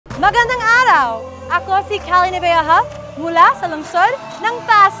Magandang araw! Ako si Kali Navea-Huff mula sa lungsod ng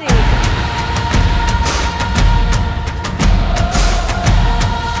Pasig.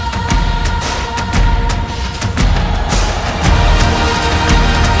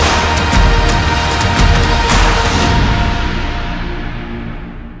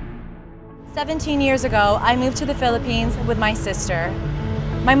 "17 years ago, I moved to the Philippines with my sister.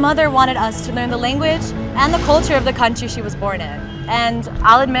 My mother wanted us to learn the language and the culture of the country she was born in. And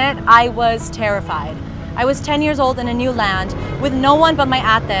I'll admit, I was terrified. I was 10 years old in a new land with no one but my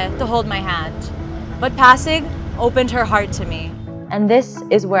ate to hold my hand. But Pasig opened her heart to me. And this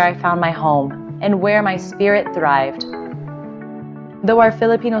is where I found my home and where my spirit thrived. Though our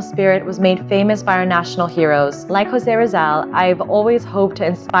Filipino spirit was made famous by our national heroes, like Jose Rizal, I've always hoped to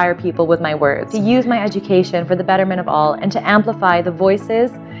inspire people with my words, to use my education for the betterment of all, and to amplify the voices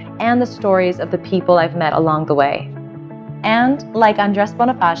and the stories of the people I've met along the way. And, like Andres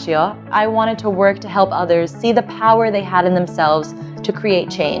Bonifacio, I wanted to work to help others see the power they had in themselves to create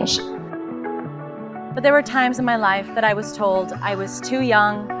change. But there were times in my life that I was told I was too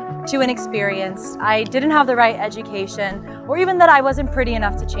young, too inexperienced, I didn't have the right education, or even that I wasn't pretty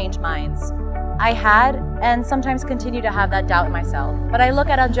enough to change minds. I had, and sometimes continue to have that doubt in myself. But I look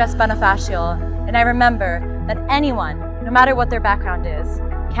at Andres Bonifacio, and I remember that anyone, no matter what their background is,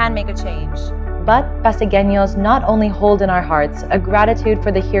 can make a change. But Pasigueños not only hold in our hearts a gratitude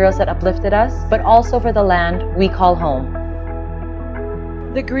for the heroes that uplifted us, but also for the land we call home.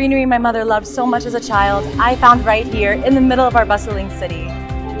 The greenery my mother loved so much as a child, I found right here in the middle of our bustling city.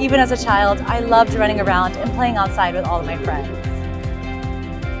 Even as a child, I loved running around and playing outside with all of my friends.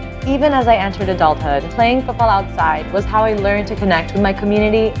 Even as I entered adulthood, playing football outside was how I learned to connect with my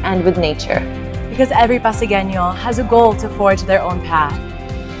community and with nature. Because every Pasigueño has a goal to forge their own path.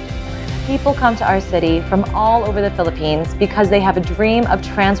 People come to our city from all over the Philippines because they have a dream of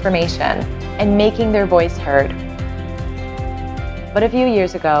transformation and making their voice heard. But a few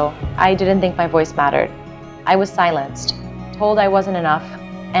years ago, I didn't think my voice mattered. I was silenced, told I wasn't enough,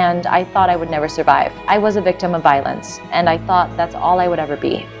 and I thought I would never survive. I was a victim of violence, and I thought that's all I would ever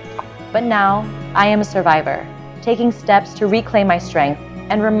be. But now, I am a survivor, taking steps to reclaim my strength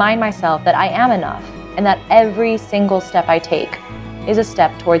and remind myself that I am enough, and that every single step I take is a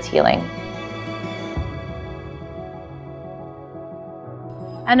step towards healing.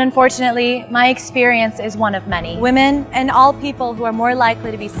 And unfortunately, my experience is one of many. Women and all people who are more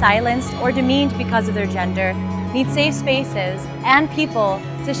likely to be silenced or demeaned because of their gender need safe spaces and people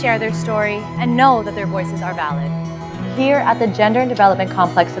to share their story and know that their voices are valid. Here at the Gender and Development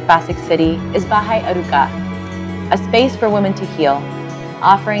Complex of Pasig City is Bahay Aruga, a space for women to heal,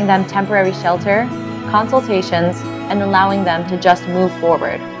 offering them temporary shelter, consultations, and allowing them to just move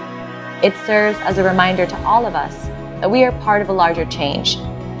forward. It serves as a reminder to all of us that we are part of a larger change,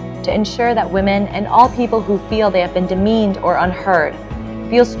 to ensure that women and all people who feel they have been demeaned or unheard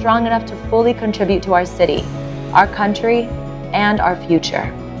feel strong enough to fully contribute to our city, our country, and our future.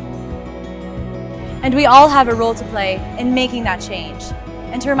 And we all have a role to play in making that change,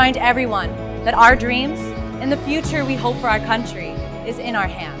 and to remind everyone that our dreams and the future we hope for our country is in our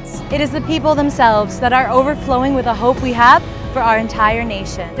hands. It is the people themselves that are overflowing with the hope we have for our entire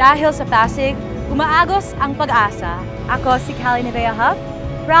nation. Dahil sa Pasig, umaagos ang pag-asa. Ako si Kali Navea-Huff,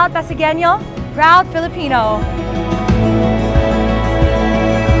 proud Pasigueño, proud Filipino.